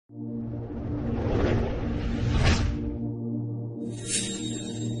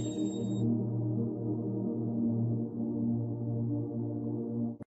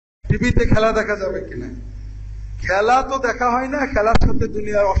টিভিতে খেলা দেখা যাবে কিনা? খেলা তো দেখা হয় না, খেলার সাথে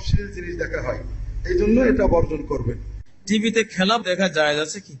দুনিয়ার অশ্লীল জিনিস দেখা হয়, এই জন্য এটা বর্জন করবেন। টিভিতে খেলা দেখা যায়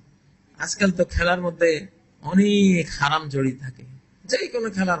আছে কি? আজকাল তো খেলার মধ্যে অনেক হারাম জড়িত থাকে, যে কোনো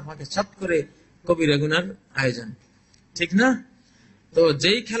খেলার ফাঁকে চট করে কবিরা গুনার আয়োজন, ঠিক না? তো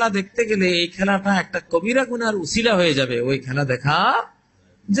যেই খেলা দেখতে গেলে এই খেলাটা একটা কবিরা গুনার উসিলা হয়ে যাবে, ওই খেলা দেখা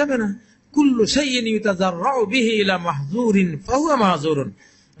যাবে না। কুল্লু শাইইন ইউতাজাররাউ বিহি ইলা মাহযুরিন ফাহুয়া মাহযুরুন।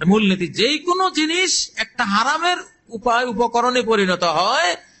 মূলনীতি, যেই কোনো জিনিস একটা হারামের উপায় উপকরণে পরিণত হয়,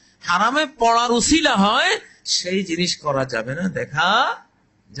 হারামে পড়ার উসিলা হয়, সেই জিনিস করা যাবে না, দেখা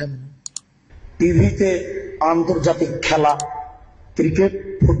যাবে না। টিভিতে আন্তর্জাতিক খেলা, ক্রিকেট,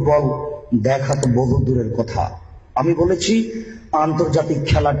 ফুটবল দেখা তো বহু দূরের কথা। আমি বলেছি আন্তর্জাতিক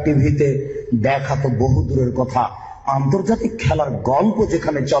খেলা টিভিতে দেখা তো বহু দূরের কথা, আন্তর্জাতিক খেলার গল্প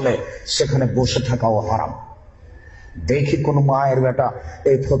যেখানে চলে সেখানে বসে থাকাও হারাম। দেখি কোন মায়ের বেটা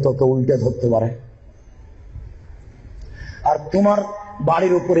এই ফটোকে উল্টে ধরতে পারে। আর তোমার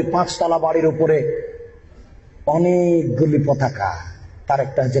বাড়ির উপরে, 5 তলা বাড়ির উপরে অনেকগুলি পতাকা, তার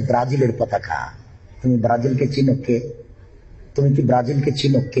একটা হচ্ছে ব্রাজিলের পতাকা। তুমি ব্রাজিলকে চিনো কে? তুমি কি ব্রাজিলকে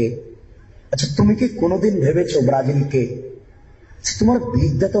চিনো কে? আচ্ছা, তুমি কি কোনোদিন ভেবেছো ব্রাজিলকে? তোমার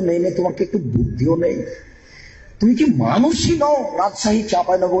বিদ্যা তো নেই, তোমার কি একটু বুদ্ধিও নেই? তুমি কি মানুষই নও? রাজশাহী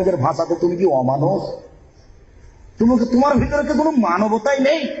চাঁপাইনবাবগঞ্জের ভাষাতে তুমি কি অমানুষ? তোমার ভিতরে তো কোনো মানবতাই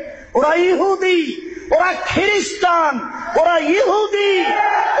নেই। ওরা ইহুদি, ওরা খ্রিস্টান, ওরা ইহুদি,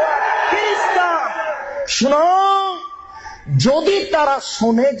 ওরা খ্রিস্টান। শোনো, যদি তারা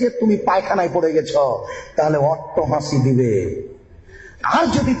শোনে যে তুমি পায়খানায় পড়ে গেছ, তাহলে অট্ট হাসি দিবে। আর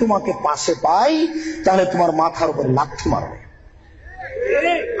যদি তোমাকে পাশে পাই, তাহলে তোমার মাথার উপরে লাথি মারবে।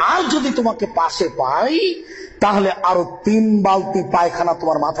 আর যদি তোমাকে পাশে পাই, তাহলে আরো 3 বালতি পায়খানা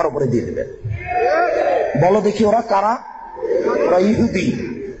তোমার মাথার উপরে দিয়ে দেবে। বলো দেখি, ওরা কারা? ওরা ইহুদি,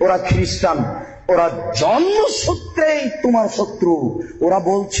 ওরা খ্রিস্টান, ওরা জন্মসূত্রেই তোমার শত্রু। ওরা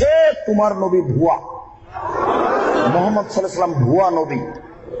বলছে তোমার নবী ভুয়া, মুহাম্মদ সাল্লাল্লাহু আলাইহি ওয়াসাল্লাম ভুয়া নবী।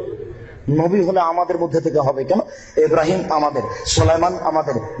 নবী হলে আমাদের মধ্যে থেকে হবে কেন? ইব্রাহিম আমাদের, সুলাইমান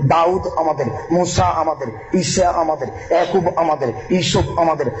আমাদের, দাউদ আমাদের, মুসা আমাদের, ঈসা আমাদের, ইয়াকুব আমাদের, ইউসুফ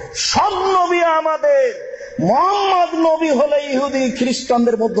আমাদের, সব নবী আমাদের। মুহাম্মদ নবী হলে ইহুদি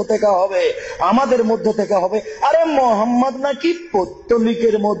খ্রিস্টানদের মধ্য থেকে হবে, আমাদের মধ্য থেকে হবে। আরে মুহাম্মদ নাকি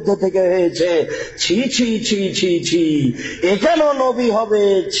পৌত্তলিকের মধ্য থেকে হয়েছে। ছি ছি ছি ছি ছি, এ কেন নবী হবে?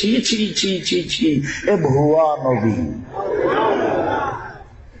 ছি ছি ছি ছি ছি, এ ভুয়া নবী।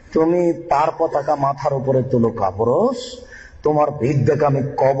 তুমি তার পতাকা মাথার উপরে তুলো কাপুরুষ। তোমার বিদ্যাকে আমি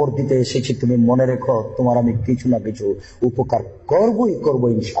কবর দিতে এসেছি, তুমি মনে রেখো, তোমার আমি কিছু না কিছু উপকার করবই করবো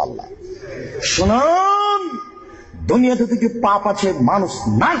ইনশাআল্লাহ। শুনুন, দুনিয়াতে থেকে পাপ আছে, মানুষ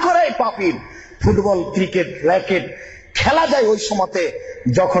না করে পাপীর। ফুটবল, ক্রিকেট, র্যাকেট খেলা যায় ওই সময়তে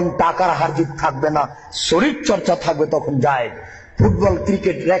যখন টাকার হারজিত থাকবে না, শরীর চর্চা থাকবে, তখন যায়। ফুটবল,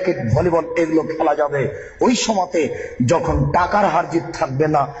 ক্রিকেট, র্যাকেট, ভলিবল এগুলো খেলা যাবে ওই সময়তে যখন টাকার হারজিত থাকবে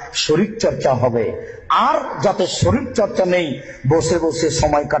না, শরীর চর্চা হবে। আর যাতে শরীর চর্চা নেই, বসে বসে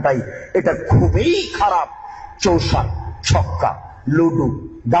সময় কাটাই, এটা খুবই খারাপ। চৌসার, ছক্কা, লুডু,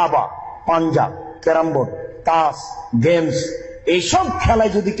 দাবা, পাঞ্জা, ক্যারাম বোর্ড, তাস, গেমস, এইসব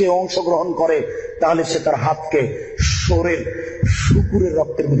খেলায় যদি কেউ অংশগ্রহণ করে, তাহলে সে তার হাতকে শরীর শুকুরের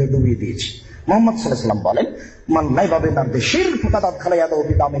রক্তের মধ্যে ডুবিয়ে দিয়েছে। মুহাম্মদ সাল্লাল্লাহু আলাইহি ওয়াসাল্লাম বলেন, মান লাইবা বিনারদি শিরক ফাকাদ খালায়াদাহু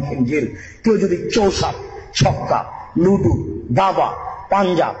বিদামে খিনজির। কেউ যদি চৌসার, ছক্কা, লুডু, দাবা,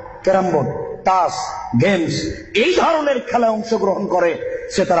 পাঞ্জা, ক্যারাম বোর্ড, তাস, গেমস এই ধরনের খেলায় অংশগ্রহণ করে,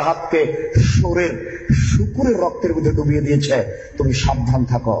 সে তার হাতকে শরীর শুকুরের রক্তের মধ্যে ডুবিয়ে দিয়েছে। তুমি সাবধান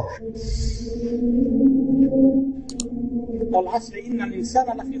থাকো।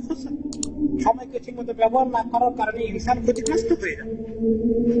 সময়কে ঠিক মতো ব্যবহার না করার কারণে ইনসান ক্ষতিগ্রস্ত হয়ে যায়।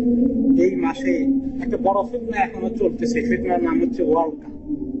 এই মাসে একটা বড় ফিতনা এখনো চলতেছে, ফিতনার নাম হচ্ছে ওয়ার্ল্ড কাপ।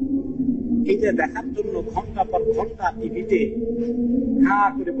 এইটা দেখার জন্য ঘন্টা পর ঘন্টা টিভিতে হা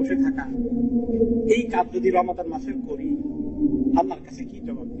করে বসে থাকা, এই কাজ যদি রমাদান মাসে করি, আল্লাহর কাছে কি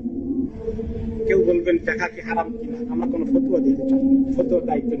জবাব দিব? কেউ বলবেন দেখা কি হারাম কিনা, আমরা কোনো ফতোয়া দিতে চাই না, ফতোয়ার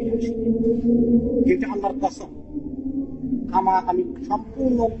দায়িত্ব নিয়ে আসি। কিন্তু আল্লাহর কসম, আমি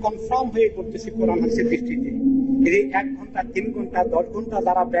সম্পূর্ণ কনফার্ম হয়ে করতেছি কোরআন হাদিসের দৃষ্টিতে, এই 1 ঘন্টা, 3 ঘন্টা, 10 ঘন্টা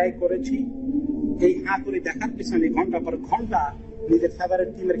যারা ব্যয় করেছি এই হা করে দেখার পিছনে, ঘন্টা পর ঘন্টা নিজের ফেভারিট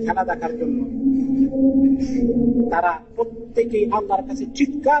টিমের খেলা দেখার জন্য, তারা প্রত্যেকেই আল্লাহর কাছে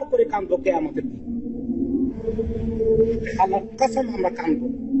চিৎকার করে কাঁদবো কিয়ামতের দিন। আল্লাহর কসম, আমরা কাঁদবো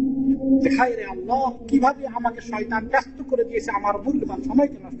যে হায় রে আল্লাহ, কিভাবে আমাকে শয়তান ব্যস্ত করে দিয়েছে আমার মূল্যবান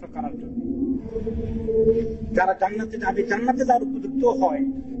সময়কে নষ্ট করার জন্য। যারা জান্নাতে যাবে, জান্নাতে যাওয়ার উপযুক্ত হয়,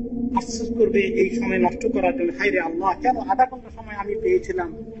 আফসোস করবে এই সময় নষ্ট করার জন্য। হায় রে আল্লাহ, কেন আধা ঘন্টা সময় আমি পেয়েছিলাম,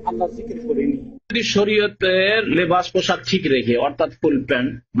 আল্লাহ জিকির করিনি। যদি শরীয়তের লেবাস পোশাক ঠিক রেখে, অর্থাৎ ফুল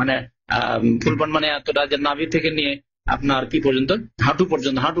প্যান্ট মানে এতটা যে নাভি থেকে নিয়ে আপনার কি পর্যন্ত হাঁটু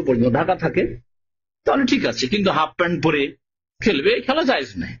পর্যন্ত ঢাকা থাকে, তাহলে ঠিক আছে। কিন্তু হাফ প্যান্ট পরে খেলবে, এই খেলা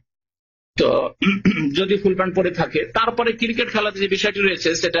জায়েজ নাই। তো যদি ফুল প্যান্ট পরে থাকে, তারপরে ক্রিকেট খেলাতে যে বিষয়টি রয়েছে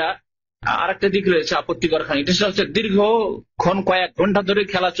সেটা আরেকটা দিক রয়েছে আপত্তিকর খানিকটা, সেটা হচ্ছে দীর্ঘক্ষণ কয়েক ঘন্টা ধরে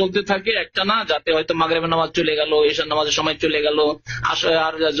খেলা চলতে থাকে একটা না, যাতে হয়তো মাগরিবের নামাজ চলে গেল, এশার নামাজের সময় চলে গেল,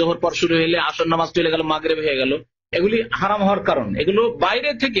 আর জোহর পর শুরু হলে আসর নামাজ চলে গেল, মাগরিব হয়ে গেল। এগুলি হারাম হওয়ার কারণ, এগুলো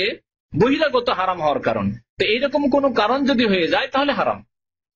বাইরে থেকে বহিরাগত হারাম হওয়ার কারণ। তো এইরকম কোন কারণ যদি হয়ে যায় তাহলে হারাম,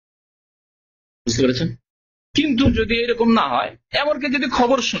 বুঝতে পেরেছেন? কিন্তু যদি এরকম না হয়, এমনকি যদি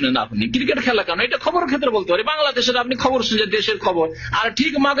খবর শুনেন আপনি, ক্রিকেট খেলা কেন, এটা খবরের ক্ষেত্রে বলতে পারি, বাংলাদেশের আপনি খবর শুনছেন, দেশের খবর, আর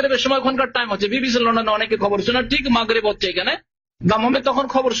ঠিক মাগরিবের সময় ওখানকার টাইম হচ্ছে, বিবিসি লন্ডনে অনেকে খবর শুনে, ঠিক মাগরিব হচ্ছে এখানে দামামে, তখন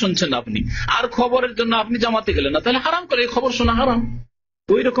খবর শুনছেন আপনি, আর খবরের জন্য আপনি জামাতে গেলেন না, তাহলে হারাম করে, খবর শোনা হারাম।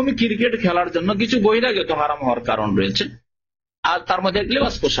 ওই রকমই ক্রিকেট খেলার জন্য কিছু বহিরাগত হারাম হওয়ার কারণ রয়েছে, আর তার মধ্যে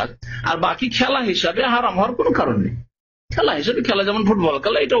লেবাস পোশাক, আর বাকি খেলা হিসাবে হারাম হওয়ার কোনো কারণ নেই। খেলা হিসাবে খেলা, যেমন ফুটবল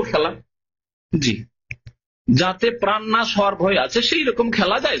খেলা, এটাও খেলা, জি, যাতে প্রাণ নাশ হওয়ার ভয় আছে সেই রকম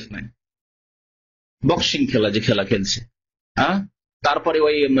খেলা জায়েজ নাই। বক্সিং খেলা, যে খেলা খেলছে, হ্যাঁ, তারপরে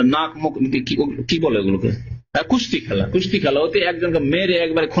ওই নাক মুখ কি বলে ওগুলোকে, কুস্তি খেলা, ওতে একজনকে মেরে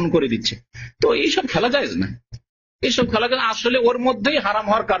একবারে খুন করে দিচ্ছে, তো এইসব খেলা জায়েজ না। এইসব খেলা আসলে ওর মধ্যেই হারাম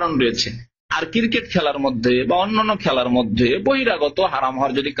হওয়ার কারণ রয়েছে। আর ক্রিকেট খেলার মধ্যে বা অন্যান্য খেলার মধ্যে বহিরাগত হারাম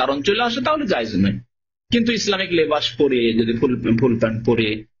হওয়ার যদি কারণ চলে আসে তাহলে জায়েজ নয়। কিন্তু ইসলামিক লেবাস পরে, যদি ফুল প্যান্ট পরে,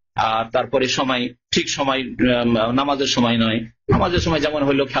 আর তারপরে সময় ঠিক সময়, নামাজের সময় নয়, নামাজের সময় যেমন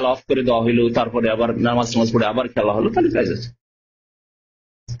হইলো খেলা অফ করে দেওয়া হইলো, তারপরে আবার নামাজ পড়ে আবার খেলা হলো, তাহলে জায়েজ আছে।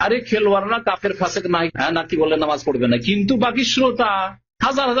 আরে খেলোয়াড়রা কাফের ফাসেক নাই, নাকি বলে নামাজ পড়বে না, কিন্তু বাকি শ্রোতা,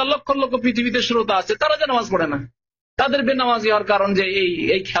 হাজার হাজার লক্ষ লক্ষ পৃথিবীতে শ্রোতা আছে, তারা যে নামাজ পড়ে না, তাদের বেনামাজি হওয়ার কারণ যে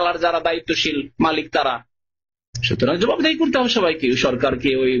এই খেলার যারা দায়িত্বশীল মালিক তারা। সুতরাং জবাবদাহি করতে হবে সবাইকে, সরকারকে,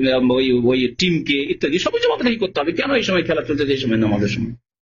 ওই টিমকে ইত্যাদি, সবাই জবাবদাহি করতে হবে। কেন এই সময় খেলা চলছে, এই সময় নামাজের সময়?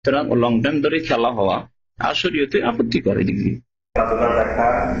 সুতরাং লং টাইম ধরে খেলা হওয়া আর শরীয়তে আপত্তি করে দিক দিয়ে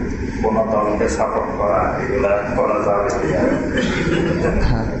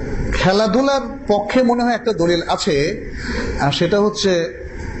খেলাধুলার পক্ষে মনে হয় একটা দলিল আছে, আর সেটা হচ্ছে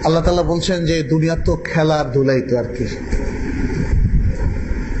আল্লাহ তাআলা বলছেন যে দুনিয়া তো খেলার ধুলাই তো আর কি,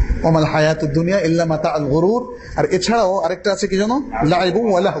 ওমাল হায়াতুদ দুনিয়া ইল্লা মাতাউল গুরুর। আর এছাড়াও আরেকটা আছে কি জানো, লাইবু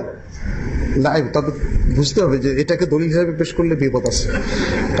ওয়া লাহু, লাইব। তবে বুঝতে হবে যে এটাকে দলিল হিসেবে পেশ করলে বিপদ আছে।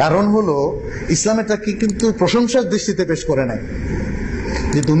 কারণ হলো ইসলাম এটাকে কিন্তু প্রশংসার দৃষ্টিতে পেশ করে নাই,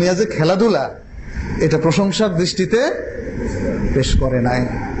 যে দুনিয়া যে খেলাধুলা এটা প্রশংসার দৃষ্টিতে পেশ করে নাই।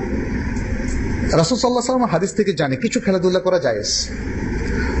 রাসূল সাল্লাল্লাহু আলাইহি ওয়াসাল্লাম হাদিস থেকে জানে কিছু খেলাধুলা করা জায়েজ,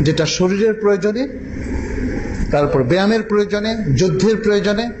 যেটা শরীরের প্রয়োজনে, তারপর ব্যায়ামের প্রয়োজনে, যুদ্ধের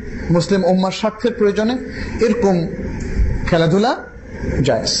প্রয়োজনে, মুসলিম উম্মার স্বার্থের প্রয়োজনে, এরকম খেলাধুলা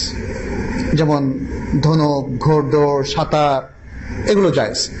জায়েজ। যেমন ধনুক, ঘোড়দৌড়, সাঁতার, এগুলো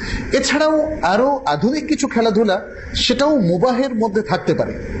জায়েজ। এছাড়াও আরো আধুনিক কিছু খেলাধুলা, সেটাও মুবাহের মধ্যে থাকতে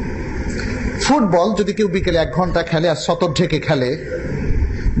পারে। ফুটবল যদি কেউ বিকেলে 1 ঘন্টা খেলে আর সতর ঢেকে খেলে,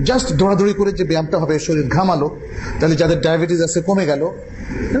 জাস্ট দৌড়াদৌড়ি করে যে ব্যায়ামটা হবে, শরীর ঘামালো, তাহলে যাদের ডায়াবেটিস আছে কমে গেল,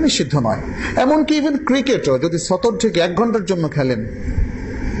 নিষিদ্ধ নয়। এমনকি ইভেন ক্রিকেটও যদি সতর থেকে 1 ঘন্টার জন্য খেলেন,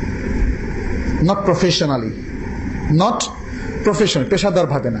 নট প্রফেশনাল, পেশাদার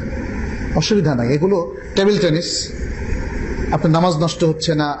ভাবে না, অসুবিধা নাই। এগুলো টেবিল টেনিস, আপনার নামাজ নষ্ট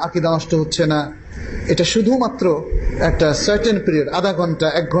হচ্ছে না, আকীদা নষ্ট হচ্ছে না, এটা শুধুমাত্র একটা সার্টেন পিরিয়ড, আধা ঘন্টা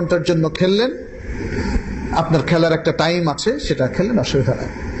 1 ঘন্টার জন্য খেললেন, আপনার খেলার একটা টাইম আছে, সেটা খেললেন, অসুবিধা নাই।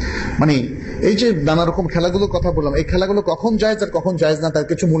 মানে এই যে নানা রকম খেলাগুলোর কথা বললাম, এই খেলাগুলো কখন জায়েজ আর কখন জায়েজ না তার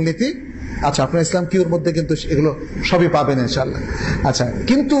কিছু মূলনীতি আচ্ছা, আপনার ইসলাম কিউর মধ্যে কিন্তু এগুলো সবই পাবেন ইনশাআল্লাহ। আচ্ছা,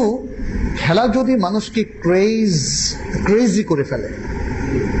 কিন্তু খেলা যদি মানুষকে ক্রেজি করে ফেলে,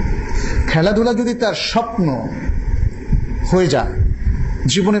 খেলাধুলা যদি তার স্বপ্ন হয়ে যায়,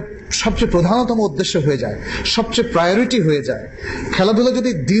 জীবনে সবচেয়ে প্রধানতম উদ্দেশ্য হয়ে যায়, সবচেয়ে প্রায়োরিটি হয়ে যায়, খেলাধুলা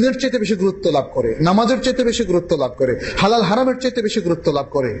যদি দিনের চাইতে বেশি গুরুত্ব লাভ করে, নামাজের চাইতে বেশি গুরুত্ব লাভ করে, হালাল হারামের চাইতে বেশি গুরুত্ব লাভ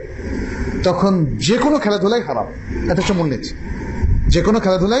করে, তখন যে কোনো খেলাধুলাই হারাম। এটা হচ্ছে মূলনীতি, যে কোনো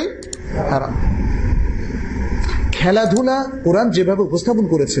খেলাধুলাই হারাম। খেলাধুলা কোরআন যেভাবে উপস্থাপন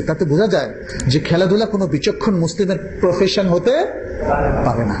করেছে তাতে বোঝা যায় যে খেলাধুলা কোনো বিচক্ষণ মুসলিমের প্রফেশন হতে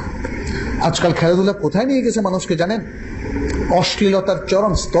পারে না। আজকাল খেলাধুলা কোথায় নিয়ে গেছে মানুষকে জানেন? অশ্লীলতার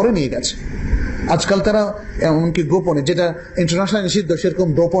চরম স্তরে নিয়ে গেছে। আজকাল তারা এমনকি গোপনে, যেটা ইন্টারন্যাশনাল নিষিদ্ধ সেরকম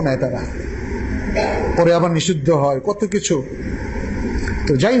ডোপও নেয় তারা, পরে আবার নিষিদ্ধ হয় কত কিছু।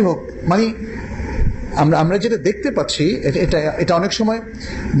 তো যাই হোক, মানে আমরা যেটা দেখতে পাচ্ছি, এটা অনেক সময়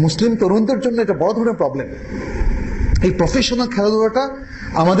মুসলিম তরুণদের জন্য এটা বড় ধরনের প্রবলেম। এই প্রফেশনাল খেলাধুলাটা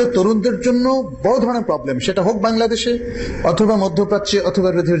আমাদের তরুণদের জন্য বড় ধরনের প্রবলেম, সেটা হোক বাংলাদেশে অথবা মধ্যপ্রাচ্যে অথবা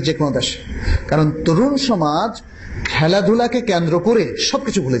পৃথিবীর যে কোনো দেশে। কারণ তরুণ সমাজ খেলাধুলাকে কেন্দ্র করে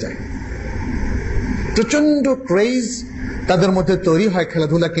সবকিছু ভুলে যায়। প্রচন্ড ক্রেজ তাদের মধ্যে তৈরি হয়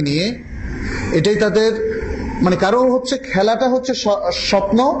খেলাধুলাকে নিয়ে। এটাই তাদের মানে কারো হচ্ছে খেলাটা হচ্ছে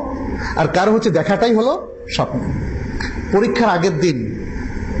স্বপ্ন, আর কারো হচ্ছে দেখাটাই হলো স্বপ্ন। পরীক্ষার আগের দিন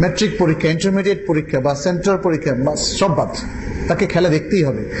ম্যাট্রিক পরীক্ষা, ইন্টারমিডিয়েট পরীক্ষা বা সেন্ট্রাল পরীক্ষা বা সব বাদ, তাকে খেলা দেখতেই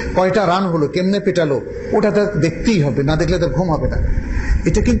হবে। কয়টা রান হলো, কেমনে পেটালো, ওটা তার দেখতেই হবে, না দেখলে তার ঘুম হবে না।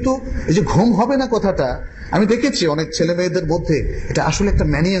 এটা কিন্তু এই যে ঘুম হবে না কথাটা আমি দেখেছি অনেক ছেলে মেয়েদের মধ্যে, এটা আসলে একটা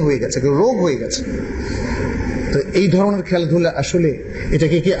ম্যানিয়া হয়ে গেছে, রোগ হয়ে গেছে। তো এই ধরনের খেলাধুলা আসলে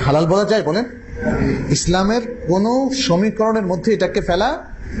এটাকে কি হালাল বলা যায় বলেন? ইসলামের কোন সমীকরণের মধ্যে এটাকে ফেলা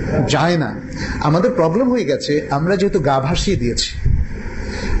যায় না। আমাদের প্রবলেম হয়ে গেছে, আমরা যেহেতু গা ভাসিয়ে দিয়েছি,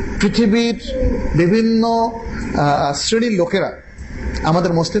 পৃথিবীর বিভিন্ন শ্রেণীর লোকেরা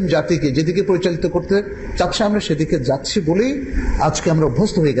আমাদের মুসলিম জাতিকে যেদিকে পরিচালিত করতে চাচ্ছে আমরা সেদিকে যাচ্ছি বলেই আজকে আমরা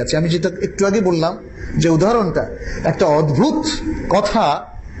অভ্যস্ত হয়ে গেছি। আমি যেটা একটু আগে বললাম যে উদাহরণটা, একটা অদ্ভুত কথা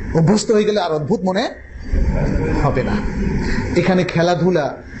অভ্যস্ত হয়ে গেলে আর অদ্ভুত মনে হবে না। এখানে খেলাধুলা,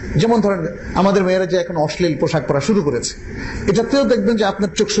 যেমন ধরেন আমাদের মেয়েরা যে এখন অশ্লীল পোশাক পরা শুরু করেছে, এটাতেও দেখবেন যে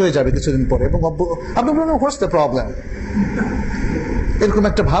আপনার চোখ সয়ে যাবে কিছুদিন পরে, এবং আপনি বলবেন হোয়াটস দ্য প্রবলেম, এরকম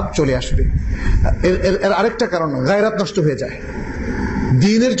একটা ভাব চলে আসবে। এর আরেকটা কারণ গায়রাত নষ্ট হয়ে যায়,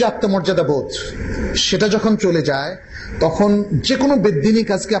 দ্বীনের যে আত্মমর্যাদা বোধ সেটা যখন চলে যায় তখন যে কোনো বেদ্দিনী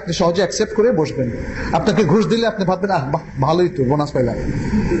কাজকে আপনি সহজে অ্যাকসেপ্ট করে বসবেন। আপনাকে ঘুষ দিলে আপনি ভাববেন আহ বাহ ভালোই তো বোনাস পাইলাম।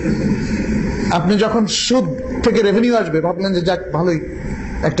 আপনি যখন সুদ থেকে রেভিনিউ আসবে ভাবলেন যে যাক ভালোই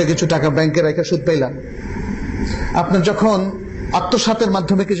একটা কিছু টাকা ব্যাংকে রেখে সুদ পাইলাম। আপনার যখন আত্মসাতের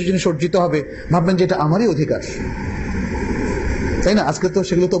মাধ্যমে কিছু জিনিস অর্জিত হবে ভাববেন যে এটা আমারই অধিকার, তাই না? আজকে তো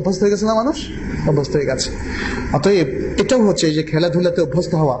সেগুলো তো অভ্যস্ত হয়ে গেছে না, মানুষ অভ্যস্ত হয়ে গেছে। অতএব এটাও হচ্ছে যে খেলাধুলাতে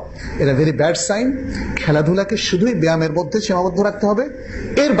অভ্যস্ত হওয়া এটা ভেরি ব্যাড সাইন। খেলাধুলাকে শুধুই ব্যায়ামের মধ্যে সীমাবদ্ধ রাখতে হবে,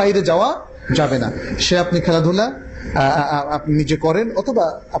 এর বাইরে যাওয়া যাবে না। সে আপনি খেলাধুলা আপনি নিজে করেন অথবা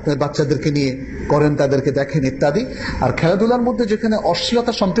আপনার বাচ্চাদেরকে নিয়ে করেন, তাদেরকে দেখেন ইত্যাদি। আর খেলাধুলার মধ্যে যেখানে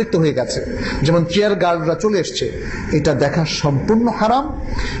অশ্লীলতা সম্পৃক্ত হয়ে গেছে, যেমন চেয়ার গার্ডরা চলে এসছে, এটা দেখা সম্পূর্ণ হারাম।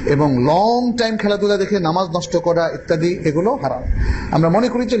 এবং লং টাইম খেলাধুলা দেখে নামাজ নষ্ট করা ইত্যাদি এগুলো হারাম। আমরা মনে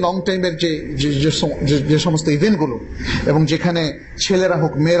করি যে লং টাইমের যে সমস্ত ইভেন্টগুলো এবং যেখানে ছেলেরা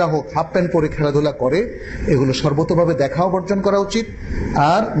হোক মেয়েরা হোক হাফ প্যান্ট পরে খেলাধুলা করে, এগুলো সর্বতভাবে দেখাও বর্জন করা উচিত,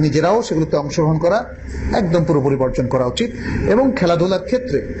 আর নিজেরাও সেগুলোতে অংশগ্রহণ করা একদম পুরোপুরি বর্জন করা উচিত। এবং খেলাধুলার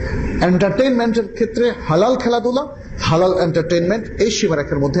ক্ষেত্রে, এন্টারটেইনমেন্টের ক্ষেত্রে হালাল খেলাধুলা, হালাল এন্টারটেইনমেন্ট, এই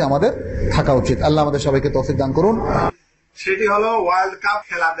সীমারেখার মধ্যে আমাদের থাকা উচিত। আল্লাহ আমাদের সবাইকে তৌফিক দান করুন। সেটি হলো ওয়ার্ল্ড কাপ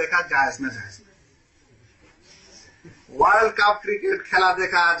খেলা দেখা জায়েজ না জায়েজ না। ওয়ার্ল্ড কাপ ক্রিকেট খেলা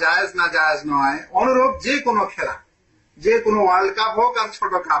দেখা জায়েজ না জায়েজ নয়, অনুরূপ যে কোনো খেলা, যে কোনো ওয়ার্ল্ড কাপ হোক আর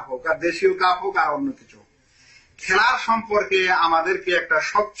ছোট কাপ হোক আর দেশীয় কাপ হোক আর অন্য কিছু, খেলার সম্পর্কে আমাদেরকে একটা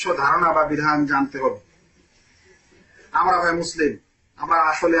স্বচ্ছ ধারণা বা বিধান জানতে হবে। আমরা ভাই মুসলিম, আমরা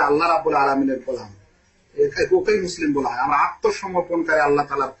আসলে আল্লাহ রাব্বুল আলামিনের গোলাম, ওকেই মুসলিম বলা হয়। আমরা আত্মসমর্পণকারী আল্লাহ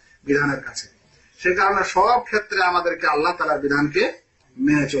তাআলার বিধানের কাছে। সে কারণে সব ক্ষেত্রে আমাদেরকে আল্লাহ তাআলার বিধানকে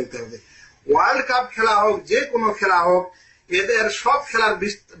মেনে চলতে হবে। ওয়ার্ল্ড কাপ খেলা হোক, যে কোনো খেলা হোক, এদের সব খেলার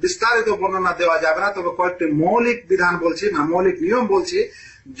বিস্তারিত বর্ণনা দেওয়া যাবে না, তবে কয়েকটি মৌলিক বিধান বলছি, না মৌলিক নিয়ম বলছি,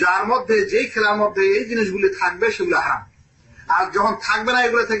 যার মধ্যে যেই খেলার মধ্যে এই জিনিসগুলি থাকবে সেগুলো হারাম। আর যখন থাকবে না,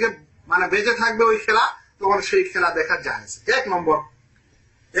 এগুলো থেকে মানে বেঁচে থাকবে ওই খেলা, তখন সেই খেলা দেখা যায়।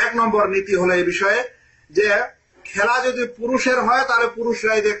 এক নম্বর নীতি হলো এই বিষয়ে যে খেলা যদি পুরুষের হয় তাহলে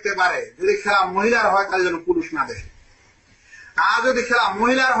পুরুষরাই দেখতে পারে, যদি খেলা মহিলার হয় তাহলে যেন পুরুষ না দেখে। আর যদি খেলা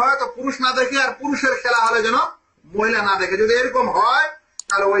মহিলার হয় তো পুরুষ না দেখে, আর পুরুষের খেলা হলে যেন মহিলা না দেখে। যদি এরকম হয়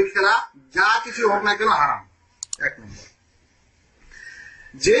তাহলে ওই খেলা যা কিছু হোক না কেন হারাম। এক নম্বর,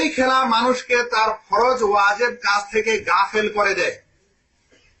 যেই খেলা মানুষকে তার ফরজ ওয়াজিব কাজ থেকে গাফেল করে দেয়।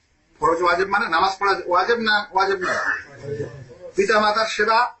 ফরজ ওয়াজিব মানে নামাজ পড়া ওয়াজিব না ওয়াজিব না, পিতা মাতার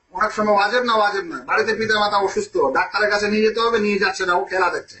সেবা অনেক সময় ওয়াজিব না ওয়াজিব না। বাড়িতে পিতা মাতা অসুস্থ, ডাক্তারের কাছে নিয়ে যেতে হবে, নিয়ে যাচ্ছে না, ও খেলা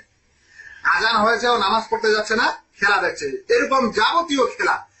দেখছে। আজান হয়েছে, ও নামাজ পড়তে যাচ্ছে না, খেলা দেখছে। এরকম যাবতীয়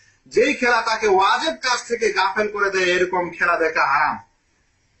খেলা, যেই খেলা তাকে ওয়াজিব কাজ থেকে গাফেল করে দেয়, এরকম খেলা দেখা হারাম।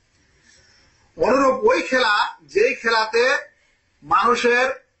 অনুরূপ ওই খেলা, যেই খেলাতে মানুষের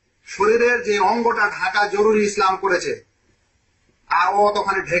শরীরের যে অঙ্গটা ঢাকা জরুরি ইসলাম করেছে, আর ও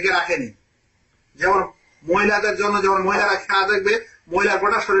তখন ঢেকে রাখেনি। যেমন মহিলাদের জন্য, যেমন মহিলারা খেলা দেখবে, মহিলার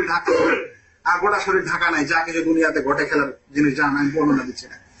গোটা শরীর ঢাকতে হবে, আর গোটা শরীর ঢাকা নাই, যা কিছু দুনিয়াতে ঘটে খেলার জিনিস জানা, আমি বর্ণনা দিচ্ছি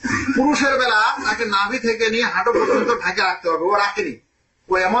না। পুরুষের বেলা তাকে নাভি থেকে নিয়ে হাঁটু পর্যন্ত ঢাকে রাখতে হবে, ও রাখেনি।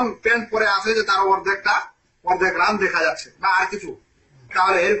 ও এমন প্যান্ট পরে আছে যে তার অর্ধেক রান দেখা যাচ্ছে বা আর কিছু,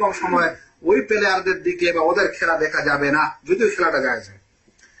 তাহলে এরকম সময় ওই প্লেয়ারদের দিকে বা ওদের খেলা দেখা যাবে না, যদিও খেলাটা যায়।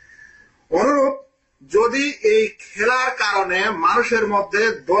 অনুরূপ যদি এই খেলার কারণে মানুষের মধ্যে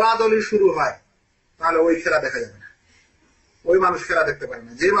দলাদলি শুরু হয়, তাহলে ওই খেলা দেখা যাবে না, ওই মানুষ খেলা দেখতে পারে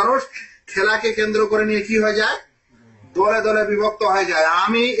না। যে মানুষ খেলাকে কেন্দ্র করে নিয়ে কি হয়ে যায়, দলে দলে বিভক্ত হয়ে যায়।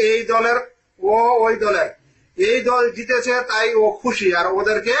 আমি এই দলের, ও ওই দলের, এই দল জিতেছে তাই ও খুশি, আর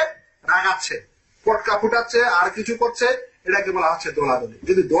ওদেরকে রাগাচ্ছে, পটকা ফুটাচ্ছে, আর কিছু করছে, এটাকে বলা হচ্ছে দলাদলি।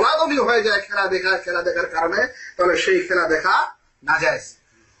 যদি দলাদলি হয়ে যায় খেলা দেখার কারণে, তাহলে সেই খেলা দেখা নাজায়েজ।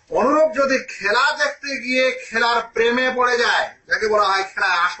 অনুরূপ যদি খেলা দেখতে গিয়ে খেলার প্রেমে পড়ে যায়, যাকে বলা হয়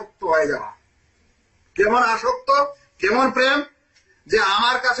খেলায় আসক্ত হয়ে যাওয়া। কেমন আসক্ত, কেমন প্রেম, যে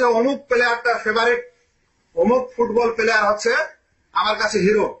আমার কাছে অমুক প্লেয়ারটা ফেভারিট, অমুক ফুটবল প্লেয়ার হচ্ছে আমার কাছে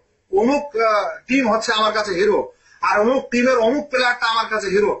হিরো, অমুক টিম হচ্ছে আমার কাছে হিরো, আর অমুক টিমের অমুক প্লেয়ারটা আমার কাছে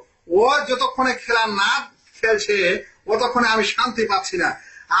হিরো। ও যতক্ষণে খেলা না খেলছে ততক্ষণে আমি শান্তি পাচ্ছি না,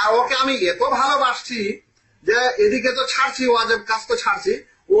 আর ওকে আমি এত ভালোবাসছি যে এদিকে তো ছাড়ছি, ওয়াজিব কাজ তো ছাড়ছি,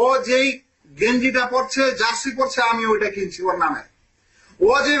 ও যেই গেঞ্জিটা পরছে, জার্সি পরছে, আমি ওইটা কিনছি ওর নামে,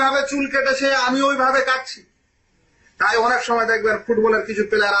 ও যেভাবে চুল কেটেছে আমি ওইভাবে কাটছি। তাই অনেক সময় দেখবেন ফুটবলের কিছু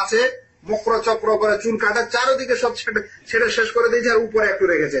প্লেয়ার আছে মকর চক্র করে চুল কাটে, চারিদিকে সব ছেড়ে শেষ করে দিয়েছে, আর উপরে একটু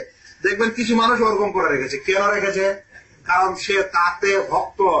রেখেছে। দেখবেন কিছু মানুষ ওরকম করে রেখেছে। কেন রেখেছে? কারণ সে তাতে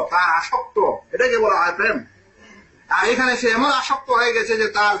ভক্ত, তার আসক্ত, এটাকে বলা হয় প্রেম। আর এখানে সে এমন আসক্ত হয়ে গেছে যে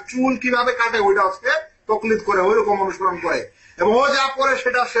তার চুল কিভাবে কাটে ওইটা হচ্ছে তকলিদ করে, ওইরকম অনুসরণ করে, এবং ও যা পরে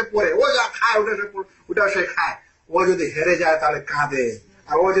সেটা সে পরে, ও যা খায় ওটা সে খায়। ও যদি হেরে যায় তাহলে কাঁদে,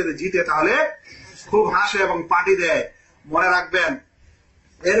 আর ও যদি জিতে তাহলে খুব হাসে এবং পার্টি দেয়। মনে রাখবেন,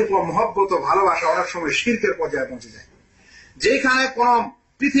 এরকম মহব্বত ভালোবাসা অনেক সময় শিরকের পর্যায়ে পৌঁছে যায়। যেখানে কোন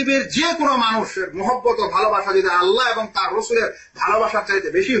পৃথিবীর যে কোনো মানুষের মহব্বত ভালোবাসা যদি আল্লাহ এবং তার রসুলের ভালোবাসার চাইতে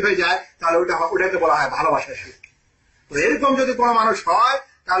বেশি হয়ে যায়, তাহলে ওটাকে বলা হয় ভালোবাসা শিরক। তো এরকম যদি কোনো মানুষ হয়,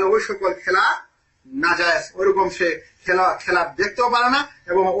 তাহলে ওই সকল খেলা নাজায়েজ, ওইরকম সে খেলা দেখতেও পারে না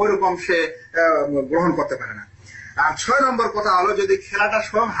এবং ওইরকম সে গ্রহণ করতে পারে না। আর 6 নম্বর কথা হলো, যদি খেলাটা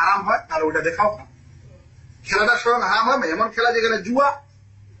স্বয়ং হারাম হয় তাহলে ওটা দেখাও হারাম। খেলাটা স্বয়ং হারাম হবে, এমন খেলা যেখানে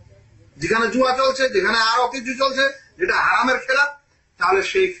জুয়া চলছে, যেখানে আরো কিছু চলছে যেটা হারামের খেলা, তাহলে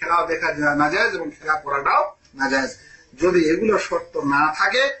সেই খেলাও দেখা নাজায়েজ এবং খেলা করাটাও নাজায়েজ। যদি এগুলো শর্ত না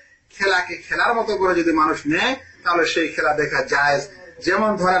থাকে, খেলাকে খেলার মতো করে যদি মানুষ নেয়, তাহলে সেই খেলা দেখা জায়েজ।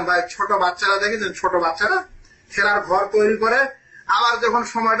 যেমন ধরেন ভাই, ছোট বাচ্চারা দেখেছেন, ছোট বাচ্চারা খেলার ঘর তৈরি করে, আবার যখন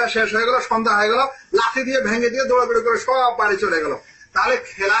সময়টা শেষ হয়ে গেল, সন্ধ্যা হয়ে গেল, লাঠি দিয়ে ভেঙে দিয়ে দৌড়াদৌড়ি করে সব বাড়ি চলে গেল। তাহলে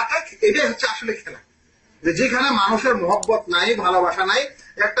খেলাটা, এটাই হচ্ছে আসলে খেলা, যেখানে মানুষের মহব্বত নাই, ভালোবাসা নাই,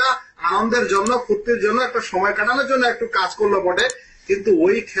 একটা আনন্দের জন্য, ফুর্তির জন্য, একটা সময় কাটানোর জন্য একটু কাজ করলো বটে, কিন্তু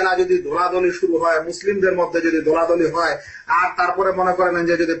ওই খেলা যদি দোলাদলি শুরু হয়, মুসলিমদের মধ্যে যদি দোলাদলি হয়, আর তারপরে মনে করেন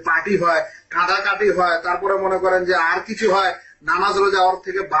যে যদি পার্টি হয়, কাঁদাকাটি হয়, তারপরে মনে করেন যে আর কিছু হয়, নামাজ রোজা ওর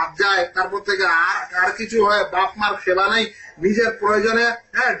থেকে বাদ যায়, তারপর থেকে আর কিছু হয়, বাপ মার সেবা নেই, নিজের প্রয়োজনে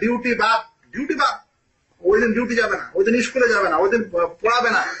ডিউটি বাদ, ওই দিন ডিউটি যাবে না, ওই দিন স্কুলে যাবে না, ওই দিন পড়াবে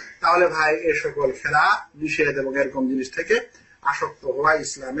না, তাহলে ভাই এ সকল খেলা নিষেধ এবং এরকম জিনিস থেকে আসক্ত হওয়া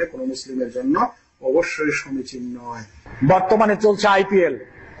ইসলামে কোন মুসলিমের জন্য অবশ্যই সমীচীন নয়। বর্তমানে চলছে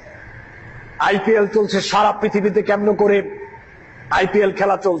আইপিএল চলছে সারা পৃথিবীতে। কেমন করে আইপিএল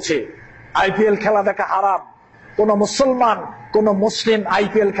খেলা চলছে? আইপিএল খেলা দেখা হারাম। কোন মুসলমান, কোন মুসলিম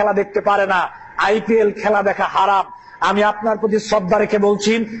আইপিএল খেলা দেখতে পারে না। আইপিএল খেলা দেখা হারাম। আমি আপনার প্রতি শ্রদ্ধা রেখে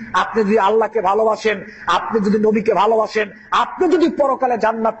বলছি, আপনি যদি আল্লাহকে ভালোবাসেন, আপনি যদি নবীকে ভালোবাসেন, আপনি যদি পরকালে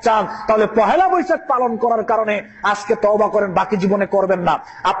জান্নাত চান, তাহলে পহেলা বৈশাখ পালন করার কারণে আজকে তওবা করেন, বাকি জীবনে করবেন না।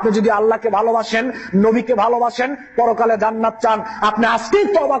 আপনি যদি আল্লাহকে ভালোবাসেন, নবীকে ভালোবাসেন, পরকালে জান্নাত চান, আপনি আজকেই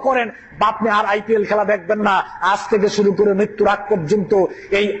তওবা করেন, আপনি আর আইপিএল খেলা দেখবেন না। আজ থেকে শুরু করে মৃত্যুর আগ পর্যন্ত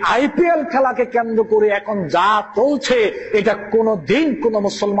এই আইপিএল খেলাকে কেন্দ্র করে এখন যা চলছে, এটা কোনোদিন কোন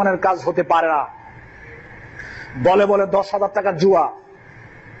মুসলমানের কাজ হতে পারে না। বলে 10,000 টাকা জুয়া,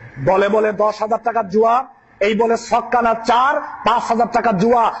 বলে 10,000 টাকা জুয়া, এই বলে ছক্কানা 4, 5,000 টাকা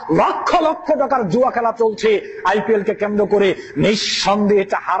জুয়া, লক্ষ লক্ষ টাকার জুয়া খেলা চলছে আইপিএল কে কেন্দ্র করে। নিঃসন্দেহে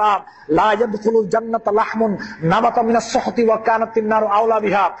এটা হারাম। লা ইয়াদখুলুল জান্নাতা লাহমুন নাবাতা মিনাস সুহতি ওয়া কানাতিন নারু আওলা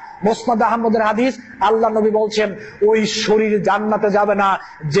বিহা। মুসনাদ আহমদের হাদিস, আল্লাহ নবী বলছেন, ওই শরীর জান্নাতে যাবে না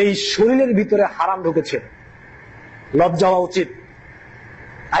যেই শরীরের ভিতরে হারাম ঢুকেছে। লজ্জা হওয়া উচিত।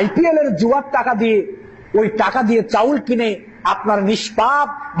 আইপিএল এর জুয়ার টাকা দিয়ে, ওই টাকা দিয়ে চাউল কিনে আপনার নিষ্পাপ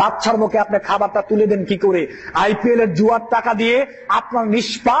বাচ্চার মুখে আপনি খাবারটা তুলে দেন কি করে? আইপিএল এর জুয়ার টাকা দিয়ে আপনার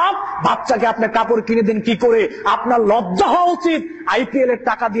নিষ্পাপ বাচ্চাকে আপনি কাপড় কিনে দেন কি করে? আপনার লজ্জা হওয়া উচিত। আইপিএল এর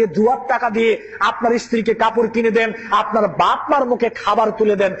টাকা দিয়ে, জুয়ার টাকা দিয়ে আপনার স্ত্রীকে কাপড় কিনে দেন, আপনার বাপ মার মুখে খাবার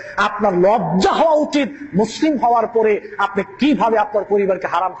তুলে দেন। আপনার লজ্জা হওয়া উচিত। মুসলিম হওয়ার পরে আপনি কিভাবে আপনার পরিবারকে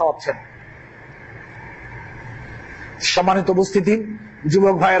হারাম খাওয়াচ্ছেন? সম্মানিত উপস্থিতি,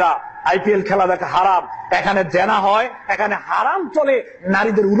 যুবক ভাইরা, আইপিএল খেলা দেখা হারাম, এখানে জেনা হয়, এখানে হারাম চলে,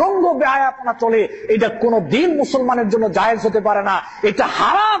 নারীদের উলঙ্গ বেহায়াপনা চলে, এটা কোনো দিন মুসলমানের জন্য জায়েজ হতে পারে না, এটা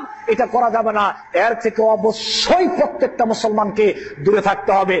হারাম, এটা করা যাবে না। এর থেকে অবশ্যই প্রত্যেকটা মুসলমানকে দূরে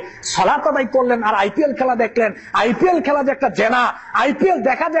থাকতে হবে। সালাত আদায় করলেন আর আইপিএল খেলা দেখলেন, আইপিএল খেলা যে একটা জেনা, আইপিএল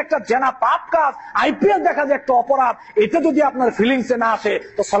দেখা যে একটা জেনা পাপ কাজ, আইপিএল দেখা যে একটা অপরাধ, এটা যদি আপনার ফিলিংসে না আসে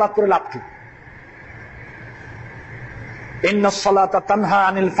তো সালাত করে লাভ কি?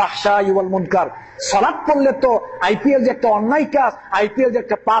 সালাত করলে তো আইপিএল যে একটা অন্যায় কাজ, আইপিএল যে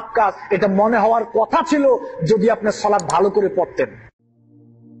একটা পাপ কাজ, এটা মনে হওয়ার কথা ছিল যদি আপনি সালাত ভালো করে পড়তেন।